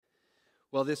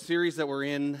Well, this series that we're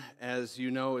in, as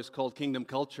you know, is called Kingdom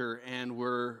Culture, and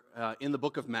we're in the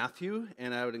book of Matthew,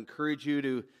 and I would encourage you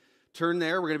to turn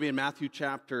there. We're going to be in Matthew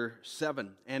chapter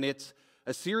 7, and it's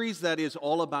a series that is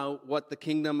all about what the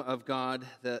kingdom of God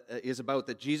is about,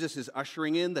 that Jesus is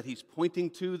ushering in, that he's pointing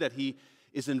to, that he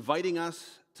is inviting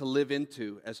us to live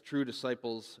into as true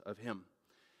disciples of him.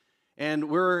 And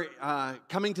we're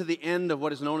coming to the end of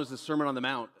what is known as the Sermon on the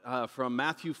Mount. From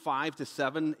Matthew 5 to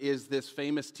 7 is this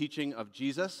famous teaching of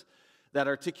Jesus that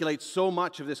articulates so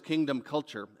much of this kingdom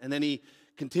culture. And then he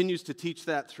continues to teach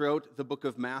that throughout the book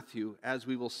of Matthew, as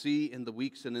we will see in the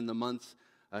weeks and in the months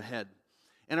ahead.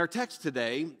 And our text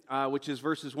today, which is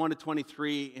verses 1 to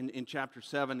 23 in chapter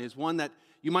 7, is one that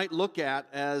you might look at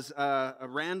as a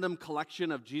random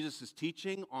collection of Jesus'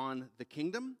 teaching on the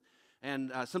kingdom.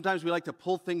 And sometimes we like to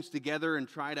pull things together and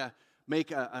try to make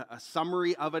a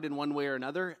summary of it in one way or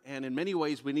another. And in many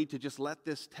ways, we need to just let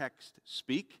this text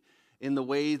speak in the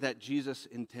way that Jesus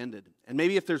intended. And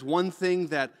maybe if there's one thing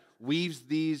that weaves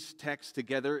these texts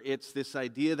together, it's this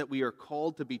idea that we are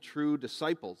called to be true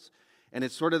disciples. And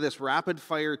it's sort of this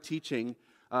rapid-fire teaching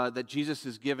that Jesus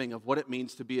is giving of what it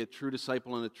means to be a true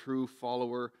disciple and a true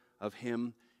follower of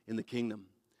him in the kingdom.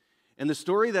 And the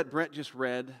story that Brett just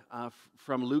read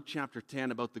from Luke chapter 10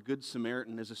 about the Good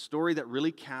Samaritan is a story that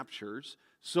really captures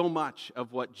so much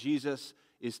of what Jesus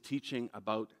is teaching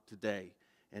about today.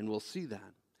 And we'll see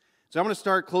that. So I'm going to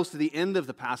start close to the end of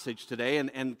the passage today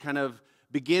and kind of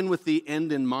begin with the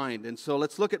end in mind. And so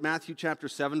let's look at Matthew chapter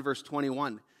 7, verse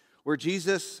 21, where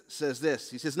Jesus says this.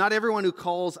 He says, "Not everyone who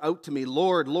calls out to me,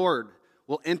 'Lord, Lord,'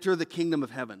 will enter the kingdom of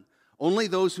heaven. Only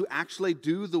those who actually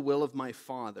do the will of my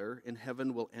Father in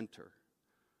heaven will enter."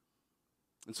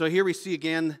 And so here we see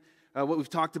again what we've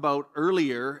talked about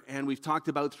earlier, and we've talked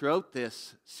about throughout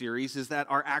this series, is that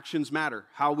our actions matter.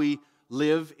 How we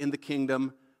live in the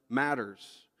kingdom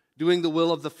matters. Doing the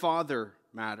will of the Father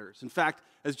matters. In fact,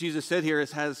 as Jesus said here,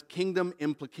 it has kingdom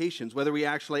implications, whether we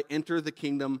actually enter the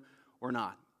kingdom or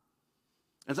not.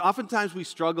 And so oftentimes we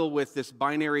struggle with this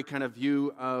binary kind of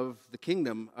view of the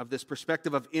kingdom, of this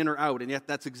perspective of in or out, and yet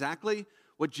that's exactly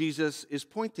what Jesus is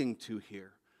pointing to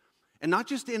here. And not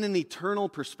just in an eternal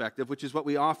perspective, which is what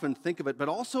we often think of it, but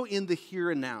also in the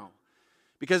here and now.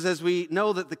 Because as we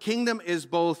know that the kingdom is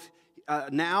both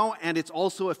now and it's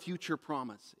also a future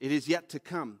promise. It is yet to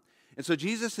come. And so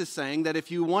Jesus is saying that if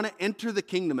you want to enter the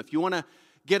kingdom, if you want to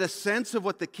get a sense of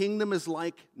what the kingdom is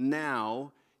like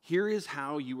now, here is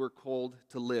how you were called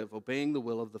to live, obeying the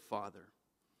will of the Father.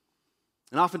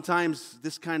 And oftentimes,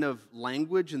 this kind of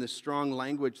language and this strong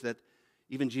language that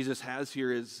even Jesus has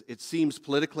here it seems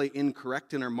politically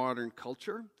incorrect in our modern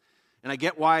culture. And I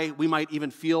get why we might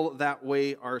even feel that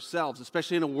way ourselves,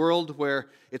 especially in a world where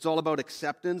it's all about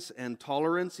acceptance and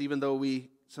tolerance, even though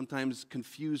we sometimes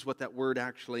confuse what that word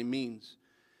actually means.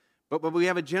 But we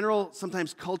have a general,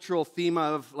 sometimes cultural theme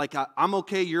of like, I'm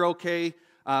okay, you're okay,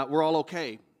 we're all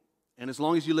okay. And as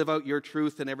long as you live out your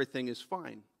truth, then everything is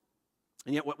fine.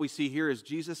 And yet what we see here is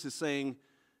Jesus is saying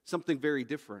something very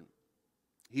different.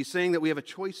 He's saying that we have a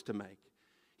choice to make.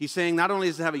 He's saying not only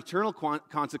does it have eternal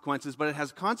consequences, but it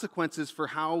has consequences for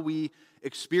how we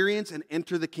experience and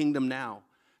enter the kingdom now,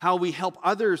 how we help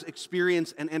others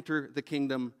experience and enter the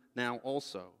kingdom now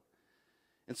also.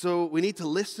 And so we need to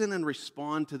listen and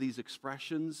respond to these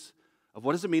expressions of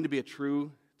what does it mean to be a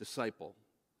true disciple.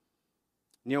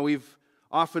 You know, we've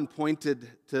often pointed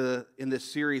to in this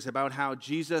series about how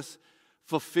Jesus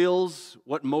fulfills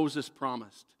what Moses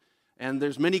promised. And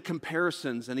there's many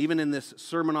comparisons, and even in this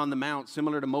Sermon on the Mount,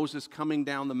 similar to Moses coming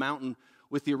down the mountain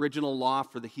with the original law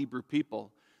for the Hebrew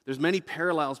people, there's many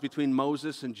parallels between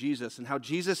Moses and Jesus, and how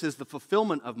Jesus is the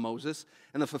fulfillment of Moses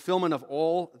and the fulfillment of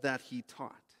all that he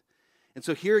taught. And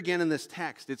so here again in this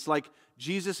text, it's like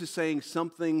Jesus is saying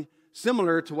something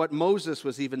similar to what Moses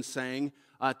was even saying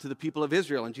to the people of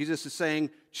Israel. And Jesus is saying,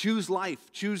 choose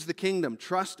life, choose the kingdom,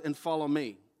 trust and follow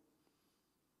me.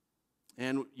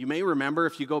 And you may remember,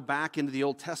 if you go back into the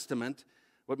Old Testament,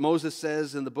 what Moses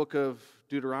says in the book of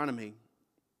Deuteronomy.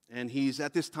 And he's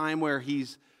at this time where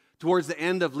he's towards the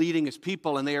end of leading his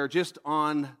people, and they are just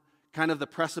on kind of the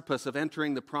precipice of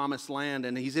entering the promised land.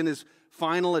 And he's in his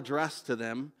final address to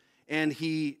them, and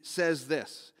he says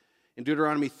this in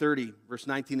Deuteronomy 30, verse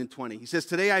 19 and 20. He says,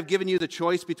 "Today I've given you the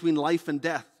choice between life and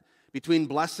death, between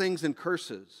blessings and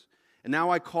curses. And now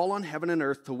I call on heaven and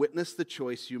earth to witness the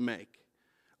choice you make.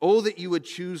 Oh, that you would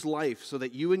choose life so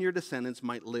that you and your descendants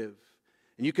might live.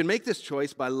 And you can make this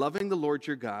choice by loving the Lord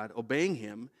your God, obeying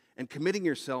him, and committing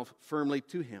yourself firmly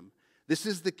to him. This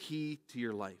is the key to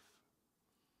your life."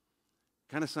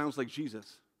 Kind of sounds like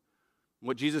Jesus.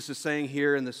 What Jesus is saying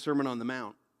here in the Sermon on the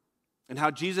Mount. And how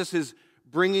Jesus is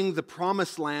bringing the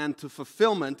promised land to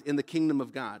fulfillment in the kingdom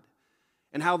of God,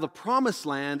 and how the promised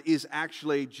land is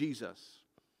actually Jesus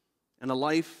and a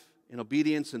life in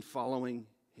obedience and following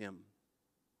him.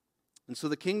 And so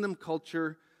the kingdom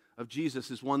culture of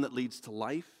Jesus is one that leads to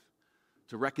life,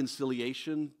 to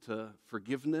reconciliation, to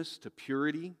forgiveness, to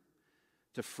purity,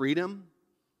 to freedom,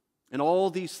 and all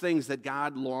these things that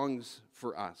God longs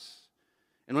for us.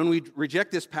 And when we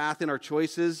reject this path in our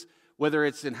choices, whether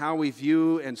it's in how we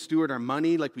view and steward our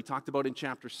money, like we talked about in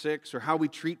chapter 6, or how we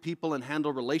treat people and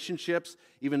handle relationships,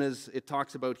 even as it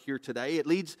talks about here today, it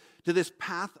leads to this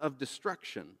path of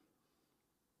destruction.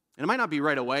 And it might not be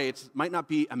right away, it might not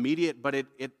be immediate, but it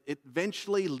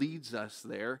eventually leads us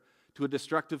there to a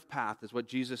destructive path, is what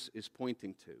Jesus is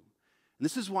pointing to. And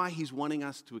this is why he's wanting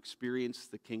us to experience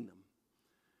the kingdom,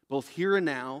 both here and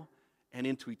now and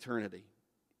into eternity.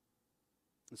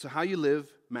 And so how you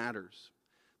live matters.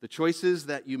 The choices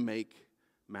that you make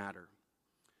matter.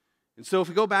 And so if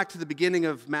we go back to the beginning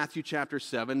of Matthew chapter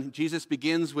 7, Jesus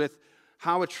begins with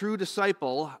how a true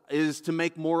disciple is to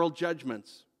make moral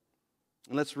judgments.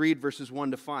 And let's read verses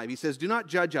 1 to 5. He says, "Do not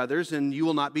judge others, and you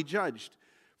will not be judged.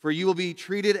 For you will be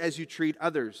treated as you treat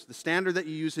others. The standard that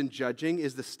you use in judging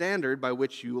is the standard by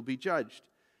which you will be judged.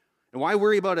 And why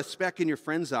worry about a speck in your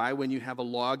friend's eye when you have a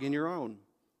log in your own?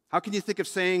 How can you think of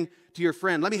saying to your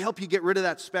friend, 'Let me help you get rid of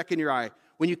that speck in your eye,'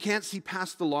 when you can't see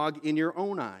past the log in your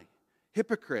own eye?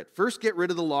 Hypocrite, first get rid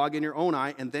of the log in your own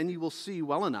eye, and then you will see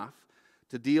well enough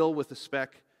to deal with the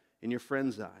speck in your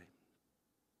friend's eye."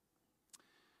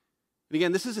 And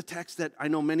again, this is a text that I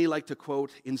know many like to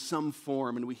quote in some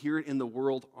form, and we hear it in the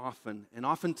world often. And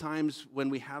oftentimes when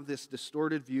we have this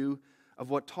distorted view of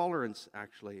what tolerance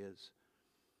actually is.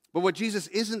 But what Jesus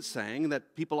isn't saying,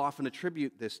 that people often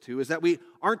attribute this to, is that we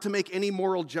aren't to make any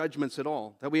moral judgments at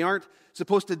all, that we aren't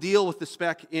supposed to deal with the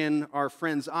speck in our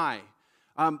friend's eye.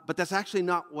 But that's actually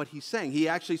not what he's saying. He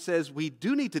actually says we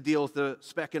do need to deal with the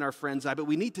speck in our friend's eye, but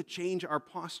we need to change our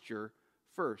posture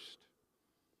first.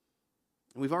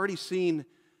 And we've already seen,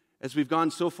 as we've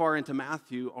gone so far into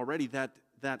Matthew already, that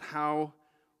how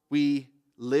we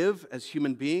live as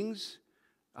human beings,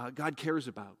 God cares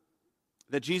about.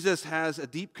 That Jesus has a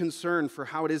deep concern for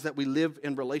how it is that we live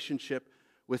in relationship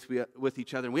with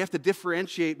each other. And we have to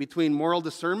differentiate between moral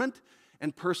discernment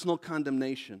and personal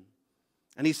condemnation.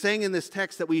 And he's saying in this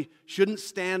text that we shouldn't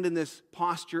stand in this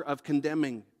posture of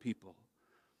condemning people.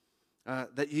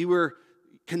 That you were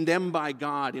condemned by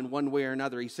God in one way or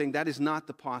another. He's saying that is not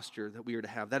the posture that we are to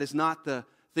have. That is not the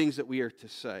things that we are to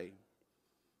say.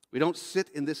 We don't sit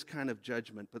in this kind of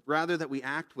judgment, but rather that we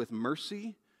act with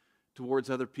mercy towards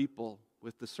other people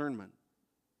with discernment.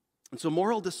 And so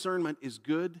moral discernment is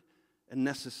good and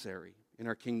necessary in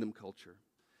our kingdom culture.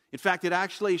 In fact, it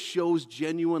actually shows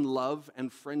genuine love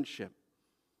and friendship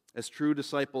as true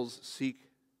disciples seek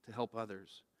to help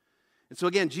others. And so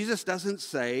again, Jesus doesn't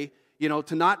say,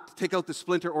 to not take out the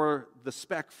splinter or the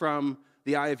speck from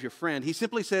the eye of your friend. He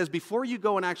simply says, before you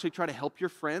go and actually try to help your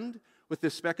friend with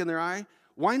this speck in their eye,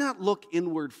 why not look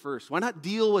inward first? Why not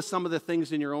deal with some of the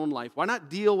things in your own life? Why not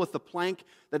deal with the plank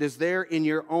that is there in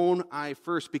your own eye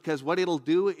first? Because what it'll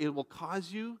do, it will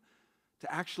cause you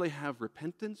to actually have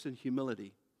repentance and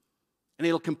humility. And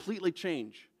it'll completely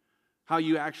change how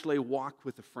you actually walk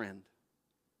with a friend.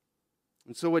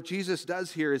 And so what Jesus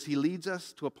does here is he leads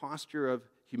us to a posture of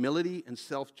humility and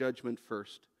self-judgment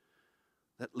first.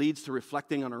 That leads to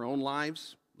reflecting on our own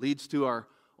lives, leads to our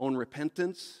own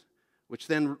repentance, which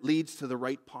then leads to the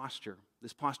right posture,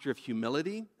 this posture of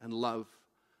humility and love,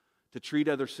 to treat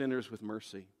other sinners with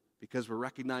mercy, because we're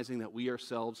recognizing that we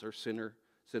ourselves are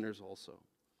sinners also.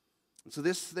 And so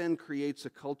this then creates a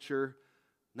culture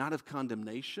not of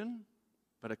condemnation,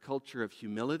 but a culture of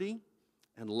humility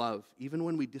and love, even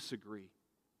when we disagree.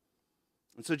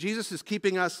 And so Jesus is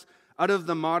keeping us out of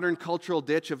the modern cultural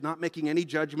ditch of not making any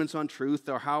judgments on truth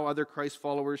or how other Christ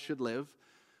followers should live,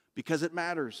 because it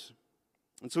matters.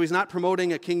 And so he's not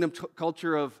promoting a kingdom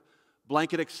culture of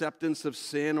blanket acceptance of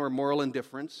sin or moral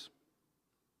indifference,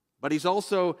 but he's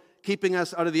also keeping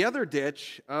us out of the other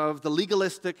ditch of the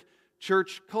legalistic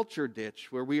church culture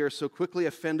ditch, where we are so quickly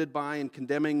offended by and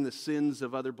condemning the sins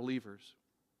of other believers.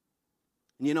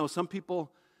 And some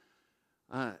people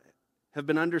have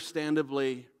been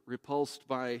understandably repulsed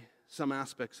by some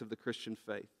aspects of the Christian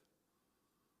faith.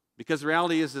 Because the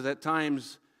reality is that at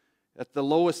times, at the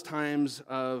lowest times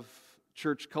of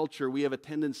church culture, we have a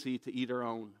tendency to eat our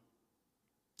own.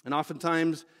 And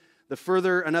oftentimes, the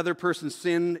further another person's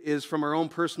sin is from our own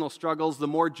personal struggles, the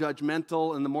more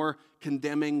judgmental and the more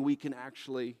condemning we can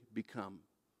actually become.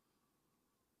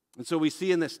 And so we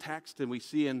see in this text, and we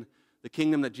see in the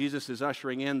kingdom that Jesus is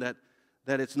ushering in, that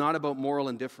it's not about moral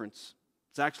indifference.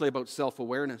 It's actually about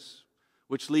self-awareness,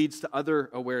 which leads to other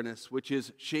awareness, which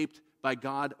is shaped by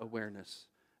God awareness,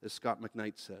 as Scott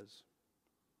McKnight says.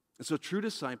 And so true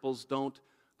disciples don't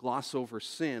gloss over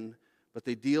sin, but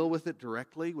they deal with it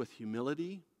directly with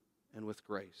humility and with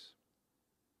grace.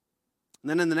 And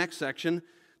then in the next section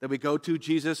that we go to,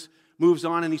 Jesus moves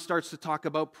on and he starts to talk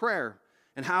about prayer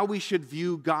and how we should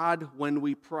view God when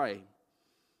we pray.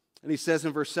 And he says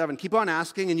in verse 7, keep on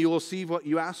asking and you will see what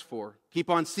you ask for. Keep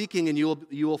on seeking and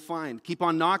you will find. Keep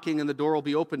on knocking and the door will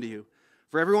be open to you.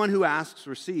 For everyone who asks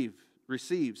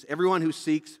receives. Everyone who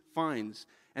seeks finds.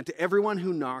 And to everyone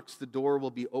who knocks, the door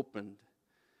will be opened.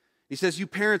 He says, you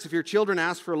parents, if your children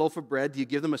ask for a loaf of bread, do you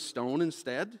give them a stone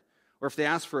instead? Or if they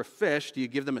ask for a fish, do you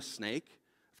give them a snake?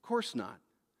 Of course not.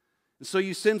 And so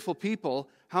you sinful people,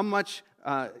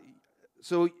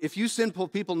 if you sinful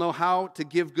people know how to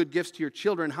give good gifts to your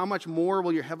children, how much more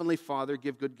will your heavenly Father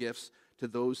give good gifts to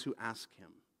those who ask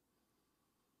him?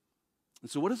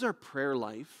 And so what does our prayer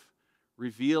life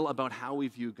reveal about how we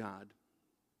view God,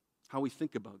 how we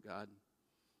think about God?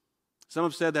 Some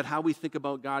have said that how we think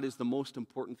about God is the most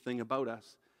important thing about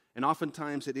us. And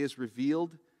oftentimes it is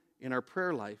revealed in our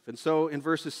prayer life. And so in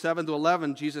verses 7 to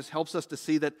 11, Jesus helps us to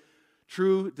see that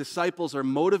true disciples are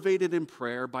motivated in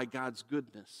prayer by God's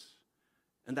goodness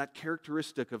and that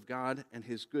characteristic of God and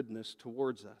his goodness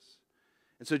towards us.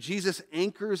 And so Jesus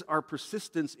anchors our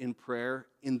persistence in prayer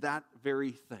in that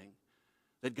very thing,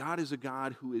 that God is a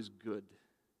God who is good.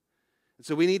 And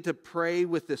so we need to pray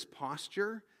with this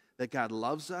posture that God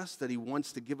loves us, that he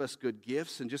wants to give us good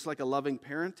gifts, and just like a loving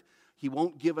parent, he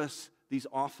won't give us these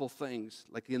awful things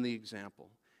like in the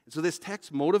example. And so this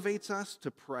text motivates us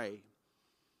to pray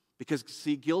because,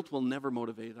 see, guilt will never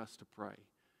motivate us to pray.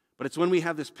 But it's when we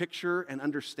have this picture and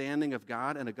understanding of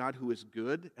God and a God who is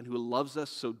good and who loves us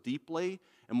so deeply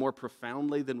and more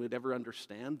profoundly than we'd ever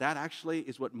understand, that actually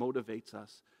is what motivates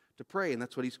us to pray, and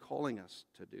that's what he's calling us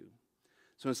to do.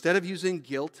 So instead of using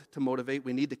guilt to motivate,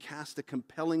 we need to cast a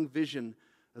compelling vision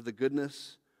of the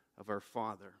goodness of our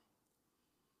Father.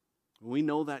 When we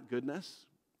know that goodness,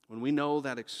 when we know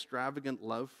that extravagant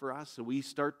love for us, and we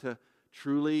start to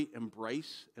truly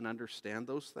embrace and understand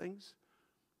those things,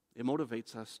 it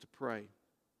motivates us to pray.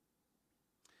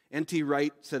 N.T.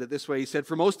 Wright said it this way. He said,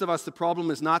 for most of us, the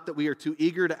problem is not that we are too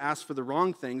eager to ask for the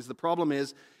wrong things. The problem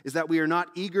is that we are not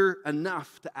eager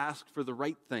enough to ask for the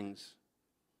right things.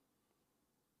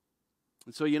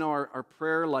 And so, our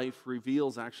prayer life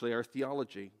reveals actually our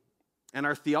theology. And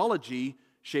our theology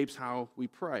shapes how we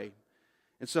pray.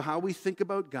 And so how we think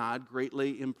about God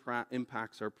greatly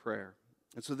impacts our prayer.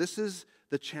 And so this is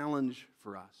the challenge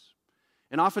for us.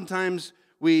 And oftentimes,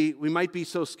 we might be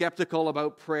so skeptical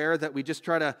about prayer that we just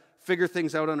try to figure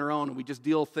things out on our own, and we just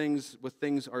deal with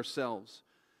things ourselves.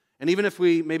 And even if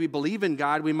we maybe believe in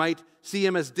God, we might see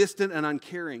him as distant and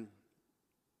uncaring.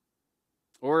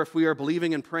 Or if we are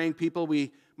believing and praying people,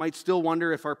 we might still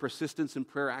wonder if our persistence in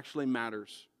prayer actually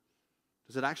matters.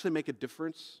 Does it actually make a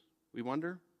difference? We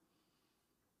wonder.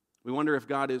 We wonder if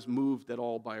God is moved at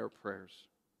all by our prayers.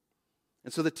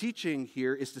 And so the teaching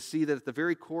here is to see that at the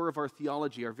very core of our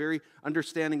theology, our very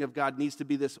understanding of God needs to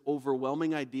be this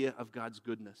overwhelming idea of God's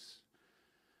goodness.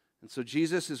 And so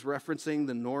Jesus is referencing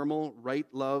the normal, right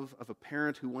love of a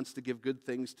parent who wants to give good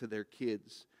things to their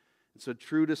kids. And so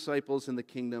true disciples in the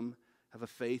kingdom have a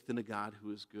faith in a God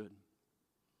who is good.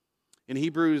 In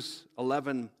Hebrews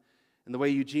 11, and the way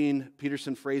Eugene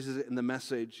Peterson phrases it in the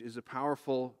Message is a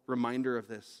powerful reminder of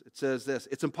this. It says this,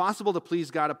 it's impossible to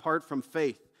please God apart from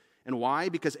faith. And why?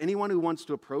 Because anyone who wants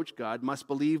to approach God must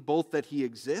believe both that he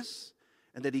exists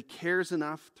and that he cares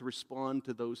enough to respond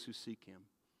to those who seek him.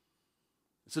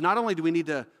 So not only do we need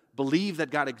to believe that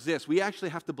God exists, we actually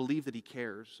have to believe that he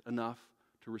cares enough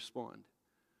to respond.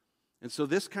 And so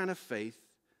this kind of faith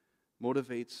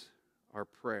motivates our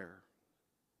prayer.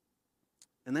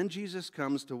 And then Jesus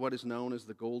comes to what is known as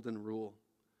the Golden Rule.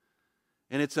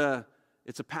 And it's a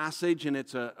passage and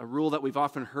it's a rule that we've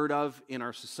often heard of in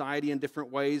our society in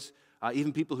different ways.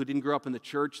 Even people who didn't grow up in the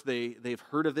church, they've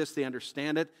heard of this, they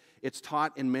understand it. It's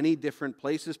taught in many different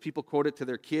places. People quote it to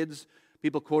their kids.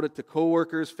 People quote it to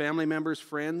coworkers, family members,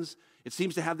 friends. It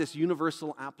seems to have this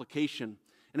universal application.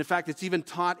 And in fact, it's even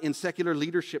taught in secular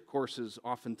leadership courses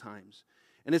oftentimes.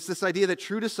 And it's this idea that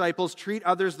true disciples treat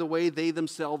others the way they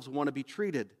themselves want to be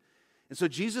treated. And so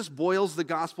Jesus boils the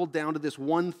gospel down to this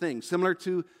one thing, similar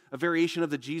to a variation of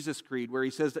the Jesus Creed, where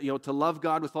he says that, to love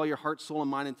God with all your heart, soul,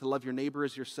 and mind, and to love your neighbor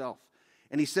as yourself.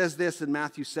 And he says this in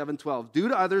Matthew 7:12, do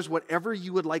to others whatever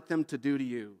you would like them to do to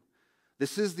you.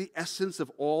 This is the essence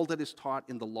of all that is taught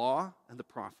in the law and the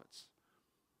prophets.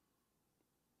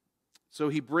 So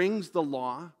he brings the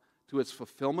law to its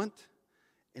fulfillment,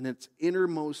 in its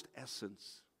innermost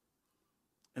essence.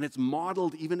 And it's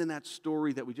modeled even in that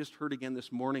story that we just heard again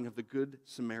this morning of the Good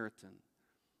Samaritan.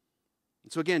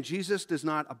 And so again, Jesus does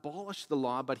not abolish the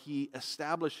law, but he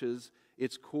establishes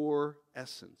its core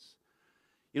essence.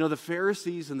 You know, the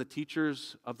Pharisees and the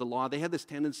teachers of the law, they had this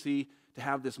tendency to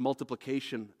have this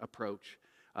multiplication approach.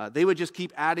 They would just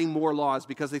keep adding more laws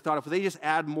because they thought if they just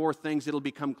add more things, it'll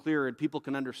become clearer and people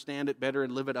can understand it better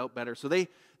and live it out better. So they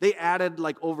added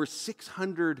like over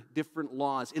 600 different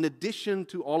laws in addition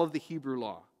to all of the Hebrew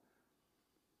law.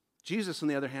 Jesus, on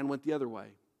the other hand, went the other way.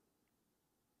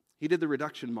 He did the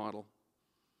reduction model,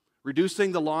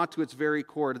 reducing the law to its very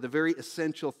core, to the very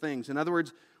essential things. In other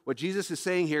words, what Jesus is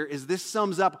saying here is this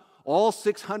sums up all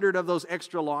 600 of those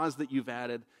extra laws that you've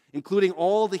added, including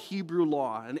all the Hebrew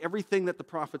law and everything that the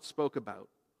prophets spoke about.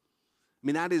 I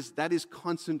mean, that is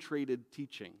concentrated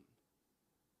teaching.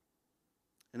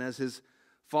 And as his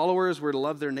followers were to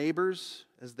love their neighbors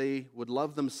as they would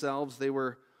love themselves, they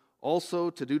were also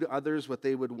to do to others what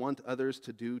they would want others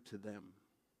to do to them.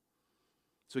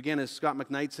 So again, as Scott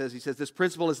McKnight says, he says, this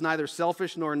principle is neither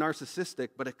selfish nor narcissistic,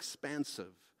 but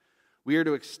expansive. We are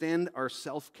to extend our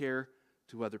self-care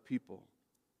to other people.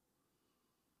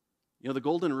 You know, the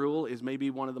golden rule is maybe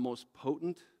one of the most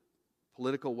potent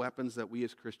political weapons that we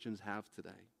as Christians have today,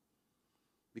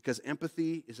 because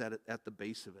empathy is at the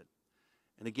base of it.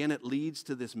 And again, it leads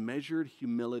to this measured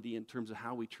humility in terms of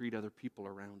how we treat other people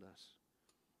around us.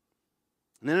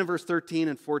 And then in verse 13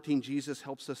 and 14, Jesus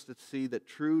helps us to see that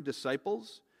true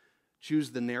disciples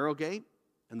choose the narrow gate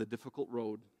and the difficult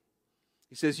road.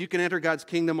 He says, you can enter God's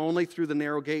kingdom only through the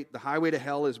narrow gate. The highway to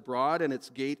hell is broad and its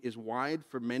gate is wide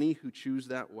for many who choose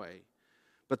that way.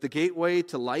 But the gateway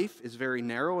to life is very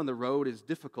narrow and the road is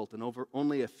difficult, and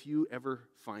only a few ever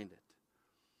find it.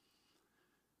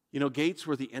 You know, gates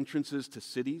were the entrances to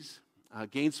cities.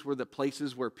 Gates were the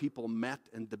places where people met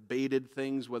and debated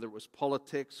things, whether it was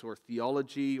politics or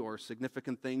theology or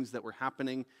significant things that were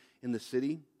happening in the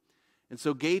city. And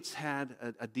so gates had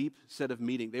a deep set of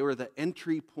meaning. They were the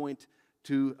entry point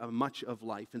to much of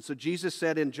life. And so Jesus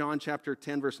said in John chapter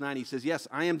 10, verse 9, he says, yes,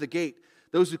 I am the gate.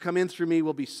 Those who come in through me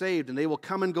will be saved, and they will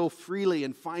come and go freely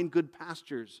and find good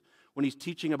pastures, when he's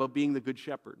teaching about being the good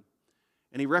shepherd.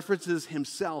 And he references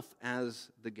himself as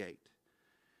the gate.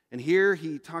 And here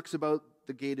he talks about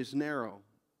the gate is narrow.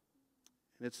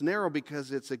 And it's narrow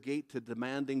because it's a gate to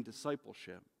demanding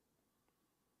discipleship.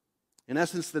 In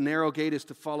essence, the narrow gate is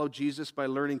to follow Jesus by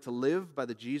learning to live by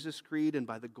the Jesus Creed and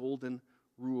by the Golden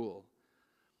Rule.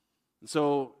 And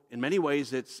so, in many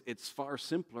ways, it's far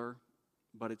simpler,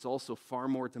 but it's also far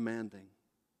more demanding.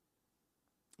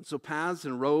 And so paths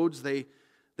and roads, they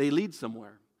lead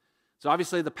somewhere. So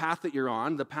obviously the path that you're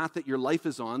on, the path that your life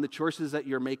is on, the choices that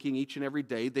you're making each and every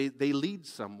day, they lead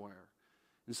somewhere.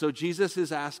 And so Jesus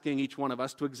is asking each one of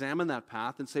us to examine that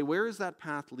path and say, where is that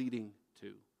path leading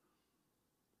to?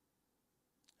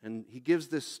 And he gives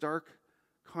this stark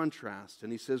contrast.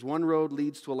 And he says one road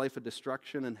leads to a life of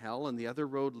destruction and hell, and the other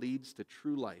road leads to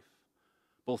true life,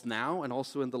 both now and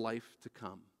also in the life to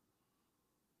come.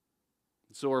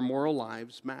 And so our moral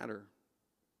lives matter.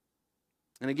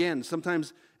 And again,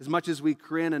 sometimes as much as we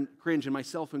cringe, and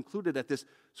myself included, at this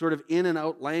sort of in and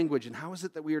out language, and how is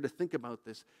it that we are to think about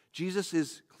this? Jesus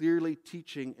is clearly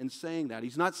teaching and saying that.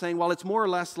 He's not saying, well, it's more or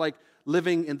less like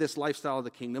living in this lifestyle of the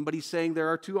kingdom, but he's saying there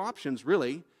are two options,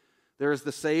 really. There is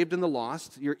the saved and the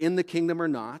lost. You're in the kingdom or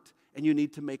not, and you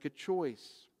need to make a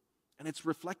choice. And it's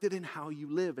reflected in how you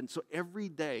live. And so every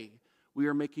day we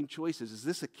are making choices. Is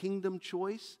this a kingdom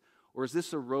choice, or is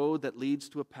this a road that leads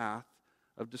to a path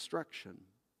of destruction?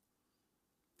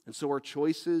 And so our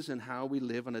choices and how we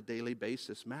live on a daily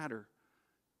basis matter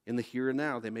in the here and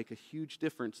now. They make a huge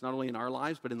difference, not only in our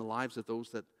lives, but in the lives of those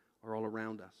that are all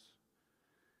around us.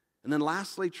 And then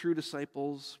lastly, true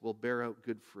disciples will bear out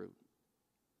good fruit.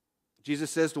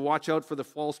 Jesus says to watch out for the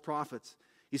false prophets.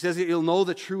 He says that you'll know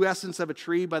the true essence of a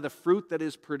tree by the fruit that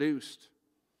is produced.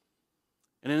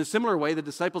 And in a similar way, the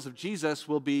disciples of Jesus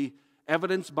will be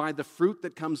evidenced by the fruit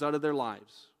that comes out of their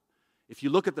lives. If you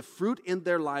look at the fruit in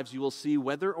their lives, you will see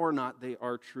whether or not they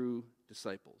are true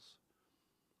disciples.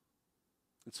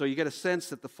 And so you get a sense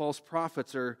that the false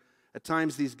prophets are at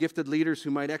times these gifted leaders who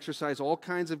might exercise all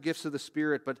kinds of gifts of the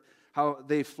Spirit, but how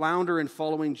they flounder in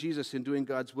following Jesus in doing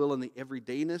God's will in the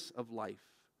everydayness of life,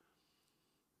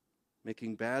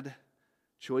 making bad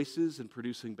choices and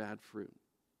producing bad fruit.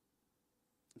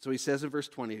 And so he says in verse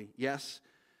 20, yes,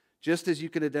 just as you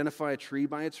can identify a tree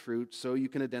by its fruit, so you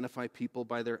can identify people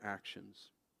by their actions.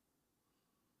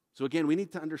 So again, we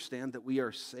need to understand that we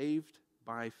are saved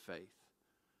by faith,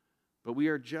 but we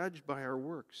are judged by our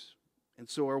works. And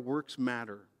so our works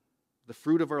matter. The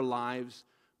fruit of our lives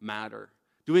matter.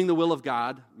 Doing the will of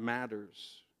God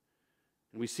matters.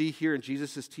 And we see here in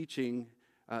Jesus' teaching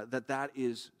that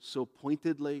is so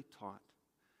pointedly taught.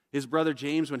 His brother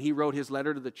James, when he wrote his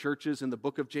letter to the churches in the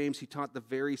book of James, he taught the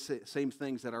very same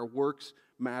things, that our works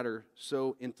matter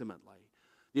so intimately.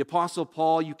 The Apostle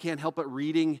Paul, you can't help but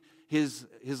reading his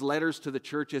letters to the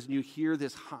churches, and you hear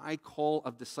this high call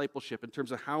of discipleship in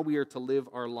terms of how we are to live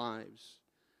our lives.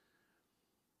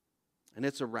 And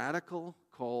it's a radical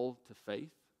call to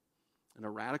faith and a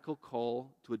radical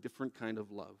call to a different kind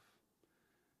of love.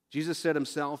 Jesus said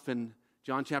himself in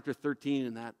John chapter 13,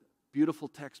 in that beautiful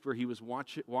text where he was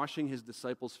washing his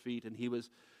disciples' feet, and he was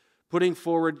putting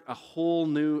forward a whole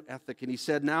new ethic. And he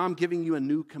said, now I'm giving you a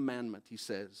new commandment, he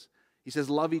says. He says,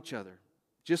 love each other.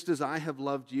 Just as I have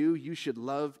loved you, you should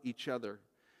love each other.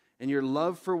 And your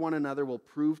love for one another will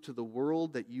prove to the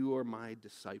world that you are my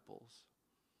disciples.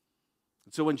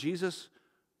 And so when Jesus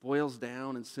boils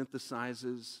down and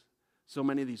synthesizes so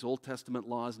many of these Old Testament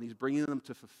laws, and he's bringing them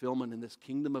to fulfillment in this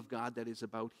kingdom of God that is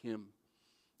about him,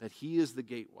 that he is the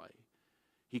gateway,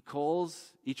 he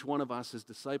calls each one of us as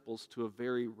disciples to a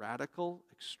very radical,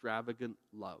 extravagant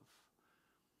love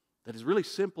that is really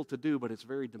simple to do, but it's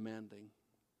very demanding.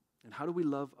 And how do we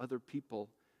love other people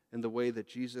in the way that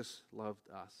Jesus loved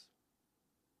us?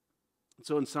 And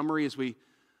so in summary, as we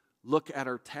look at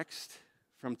our text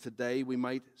from today, we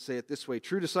might say it this way.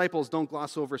 True disciples don't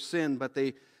gloss over sin, but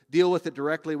they deal with it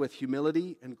directly with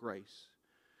humility and grace.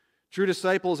 True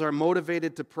disciples are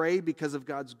motivated to pray because of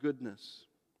God's goodness.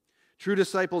 True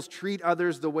disciples treat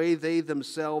others the way they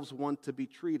themselves want to be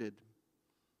treated.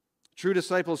 True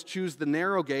disciples choose the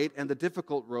narrow gate and the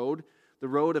difficult road, the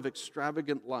road of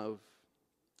extravagant love.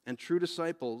 And true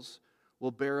disciples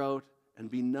will bear out and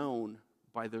be known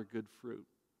by their good fruit.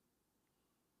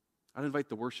 I'd invite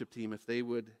the worship team if they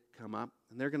would come up,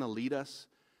 and they're going to lead us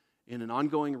in an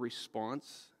ongoing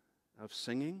response of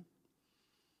singing.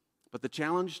 But the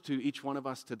challenge to each one of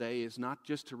us today is not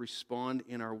just to respond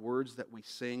in our words that we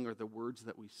sing or the words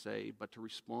that we say, but to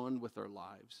respond with our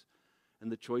lives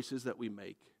and the choices that we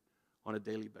make on a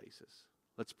daily basis.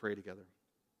 Let's pray together.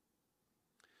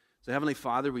 So, Heavenly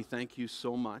Father, we thank you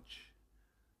so much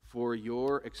for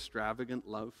your extravagant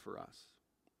love for us.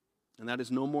 And that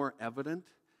is no more evident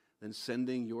than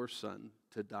sending your Son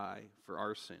to die for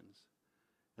our sins.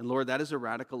 And Lord, that is a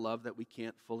radical love that we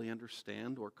can't fully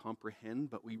understand or comprehend,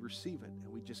 but we receive it,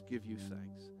 and we just give you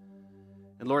thanks.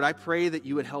 And Lord, I pray that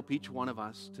you would help each one of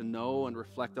us to know and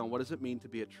reflect on what does it mean to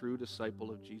be a true disciple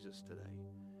of Jesus today.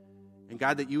 And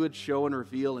God, that you would show and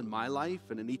reveal in my life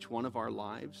and in each one of our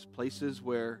lives places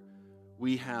where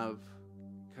we have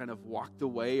kind of walked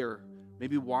away or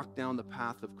maybe walked down the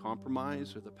path of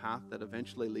compromise or the path that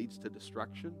eventually leads to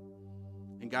destruction.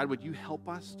 And God, would you help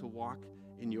us to walk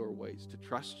in your ways, to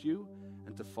trust you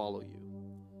and to follow you.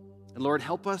 And Lord,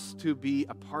 help us to be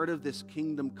a part of this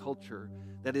kingdom culture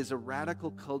that is a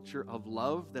radical culture of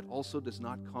love that also does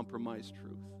not compromise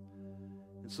truth.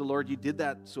 And so, Lord, you did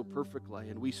that so perfectly,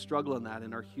 and we struggle in that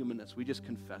in our humanness. We just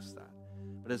confess that.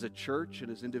 But as a church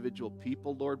and as individual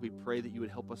people, Lord, we pray that you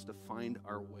would help us to find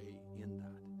our way in that.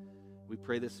 We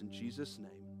pray this in Jesus'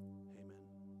 name.